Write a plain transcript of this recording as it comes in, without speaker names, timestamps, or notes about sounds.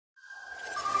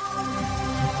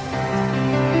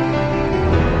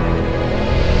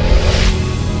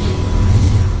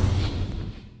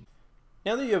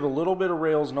Now that you have a little bit of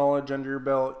Rails knowledge under your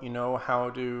belt, you know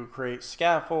how to create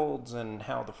scaffolds and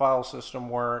how the file system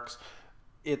works,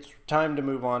 it's time to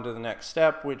move on to the next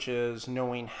step, which is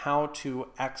knowing how to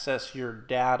access your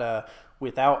data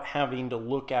without having to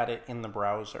look at it in the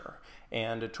browser.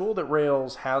 And a tool that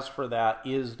Rails has for that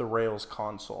is the Rails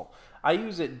console. I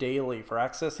use it daily for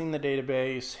accessing the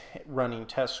database, running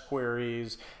test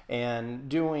queries, and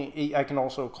I can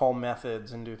also call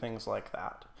methods and do things like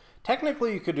that.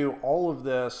 Technically, you could do all of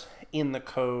this in the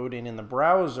code and in the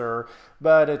browser,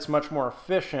 but it's much more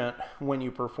efficient when you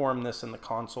perform this in the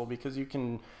console because you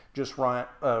can just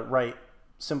write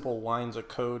simple lines of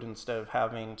code instead of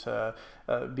having to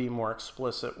be more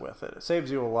explicit with it. It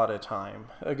saves you a lot of time.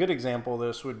 A good example of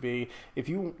this would be if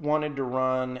you wanted to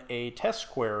run a test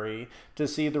query to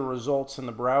see the results in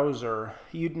the browser,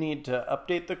 you'd need to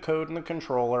update the code in the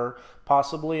controller,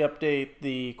 possibly update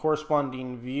the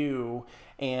corresponding view,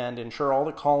 and ensure all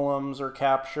the columns are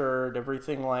captured,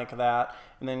 everything like that,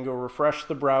 and then go refresh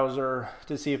the browser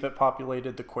to see if it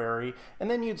populated the query. And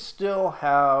then you'd still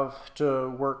have to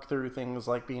work through things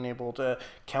like being able to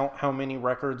count how many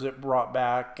records it brought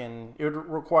back, and it would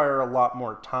require a lot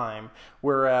more time.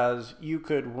 Whereas you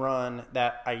could run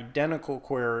that identical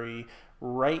query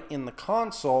right in the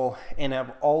console and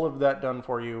have all of that done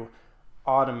for you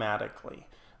automatically.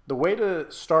 The way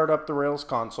to start up the Rails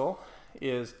console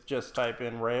is just type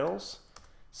in Rails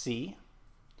C,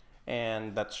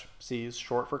 and that's C is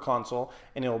short for console,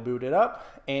 and it'll boot it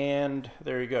up, and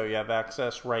there you go, you have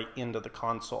access right into the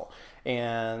console.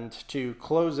 And to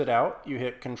close it out, you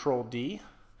hit Control D,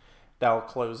 that'll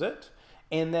close it.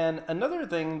 And then another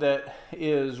thing that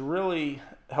is really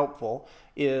helpful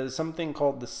is something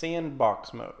called the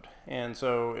Sandbox Mode. And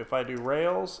so if I do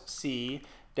Rails C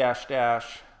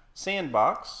 --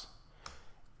 Sandbox,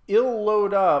 it'll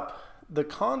load up the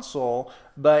console,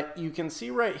 but you can see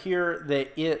right here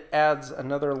that it adds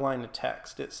another line of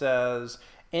text. It says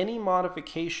any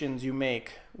modifications you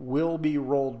make will be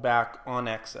rolled back on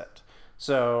exit.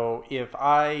 So if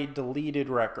I deleted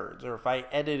records or if I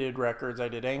edited records, I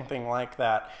did anything like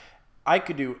that, I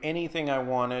could do anything I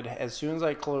wanted. As soon as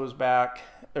I close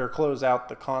out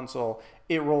the console,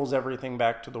 it rolls everything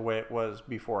back to the way it was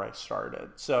before I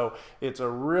started. So it's a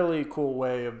really cool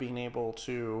way of being able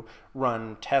to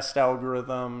run test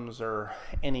algorithms or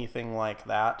anything like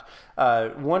that.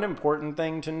 One important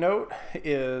thing to note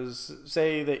is,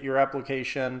 say that your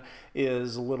application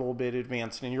is a little bit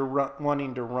advanced and you're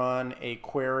wanting to run a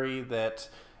query that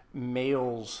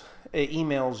emails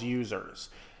users.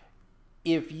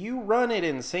 If you run it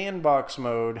in sandbox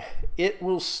mode, it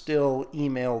will still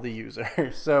email the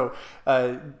user. So,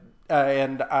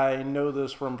 and I know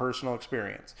this from personal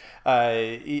experience.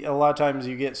 A lot of times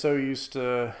you get so used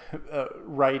to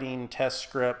writing test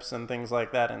scripts and things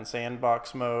like that in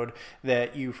sandbox mode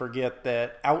that you forget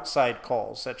that outside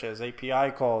calls, such as API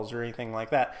calls or anything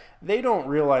like that, they don't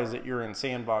realize that you're in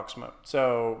sandbox mode.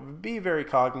 So be very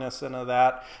cognizant of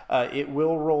that. It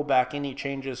will roll back any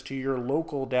changes to your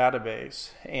local database,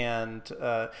 and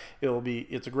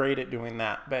it's great at doing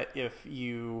that. But if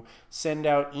you send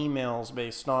out emails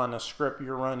based on a script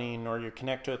you're running or you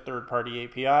connect to a third-party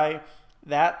API,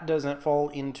 that doesn't fall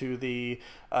into the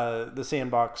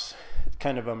sandbox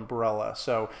kind of umbrella.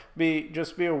 So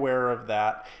just be aware of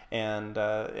that, and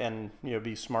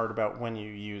be smart about when you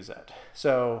use it.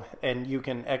 So, and you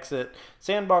can exit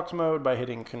sandbox mode by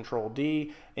hitting Control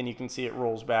D, and you can see it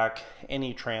rolls back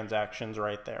any transactions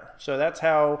right there. So that's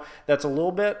a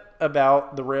little bit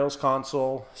about the Rails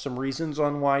console, some reasons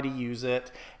on why to use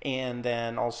it, and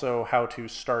then also how to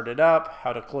start it up,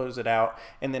 how to close it out,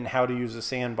 and then how to use the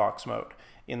sandbox mode.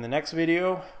 In the next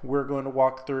video, we're going to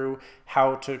walk through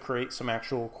how to create some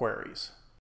actual queries.